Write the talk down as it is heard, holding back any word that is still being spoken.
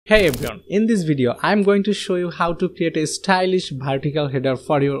Hey everyone, in this video I am going to show you how to create a stylish vertical header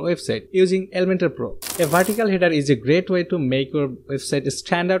for your website using Elementor Pro. A vertical header is a great way to make your website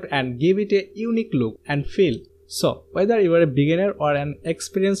stand out and give it a unique look and feel. So, whether you are a beginner or an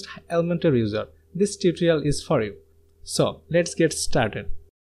experienced Elementor user, this tutorial is for you. So, let's get started.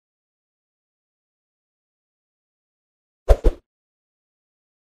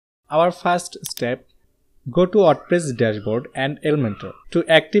 Our first step, go to WordPress dashboard and Elementor to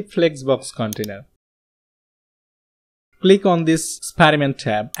active Flexbox container. Click on this experiment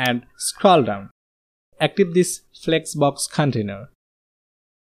tab and scroll down. Active this Flexbox container.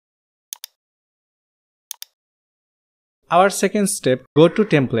 Our second step, go to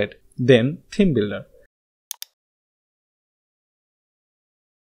template, then theme builder.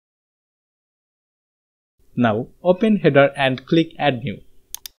 Now open header and click add new.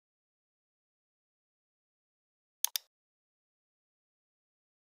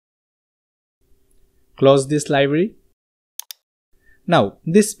 Close this library. Now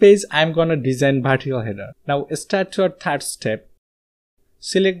this page I am gonna design vertical header. Now start your third step.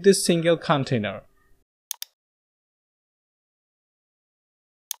 Select this single container.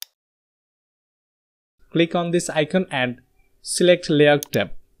 Click on this icon and select layout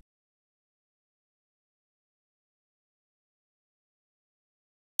tab.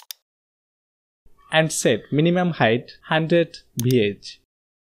 And set minimum height 100 VH.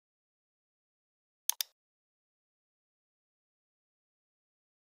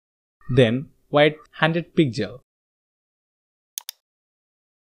 Then width 100 pixel.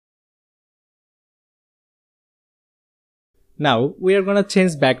 Now we are gonna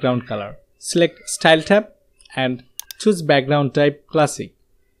change background color. Select Style tab and choose background type Classic.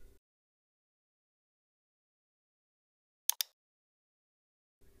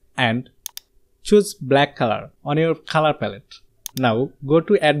 And choose black color on your color palette. Now go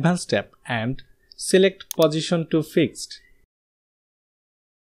to Advanced tab and select Position to Fixed.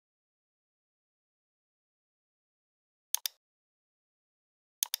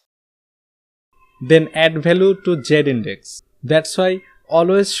 Then add value to Z-index. That's why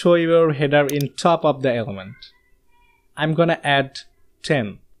always show your header in top of the element. I'm gonna add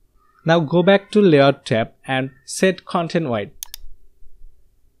 10. Now go back to Layout tab and set content width.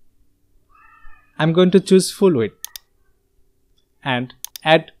 I'm going to choose full width and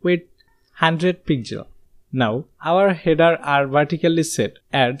add width 100 pixel. Now our header are vertically set.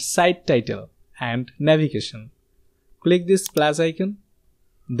 Add site title and navigation. Click this plus icon.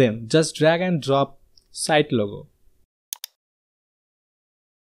 Then just drag and drop site logo.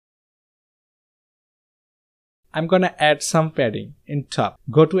 I'm gonna add some padding in top.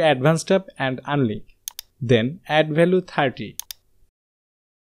 Go to Advanced tab and unlink. Then add value 30.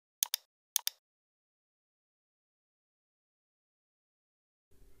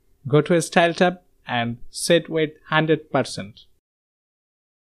 Go to Style tab and set weight 100%.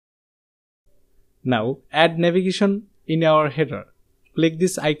 Now add navigation in our header. Click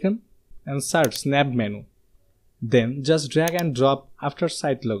this icon and search nav menu. Then just drag and drop after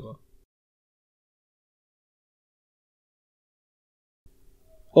site logo.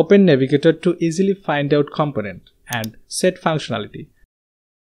 Open Navigator to easily find out component and set functionality.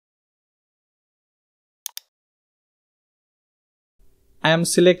 I am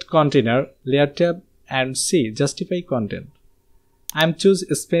select container, layer tab and see justify content. I am choose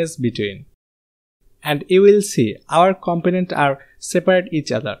space between. And you will see our components are separate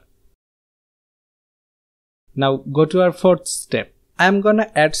each other. Now go to our fourth step. I am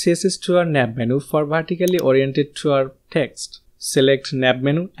gonna add CSS to our nav menu for vertically oriented to our text. Select nav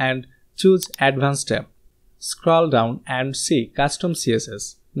menu and choose Advanced tab. Scroll down and see custom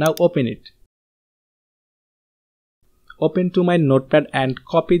CSS. Now open it. Open to my notepad and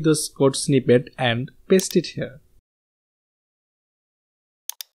copy those code snippet and paste it here.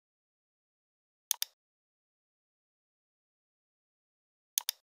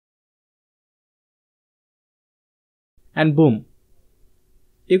 And boom,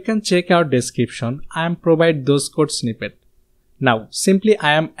 you can check our description. I am provide those code snippet. Now simply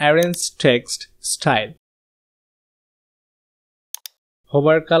I am arrange text style,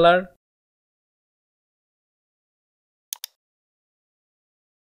 hover color,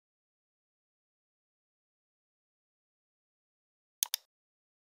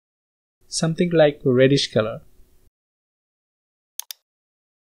 something like reddish color.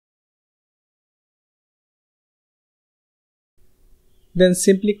 Then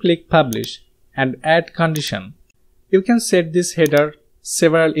simply click Publish and add condition. You can set this header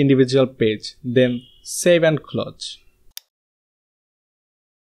several individual pages, then save and close.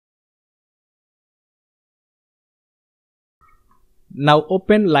 Now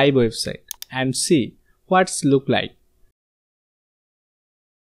open live website and see what's look like.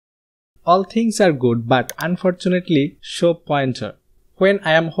 All things are good, but unfortunately show pointer. When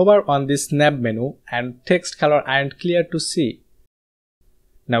I am hover on this snap menu and text color aren't clear to see.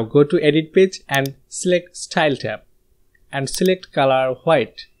 Now go to edit page and select style tab and select color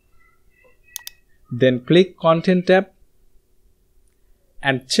white. Then click content tab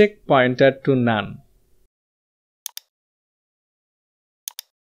and check pointer to none.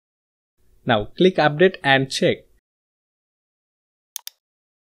 Now click update and check.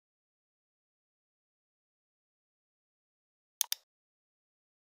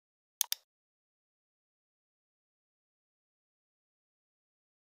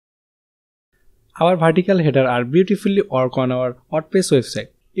 Our vertical header are beautifully work on our WordPress website.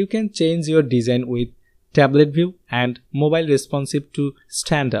 You can change your design with tablet view and mobile responsive to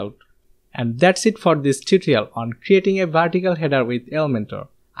stand out. And that's it for this tutorial on creating a vertical header with Elementor.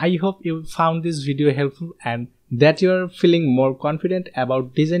 I hope you found this video helpful and that you are feeling more confident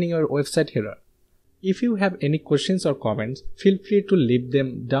about designing your website header. If you have any questions or comments, feel free to leave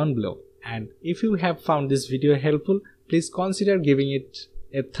them down below. And if you have found this video helpful, please consider giving it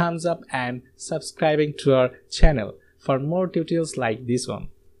a thumbs up and subscribing to our channel for more tutorials like this one.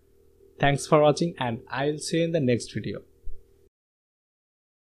 Thanks for watching and I'll see you in the next video.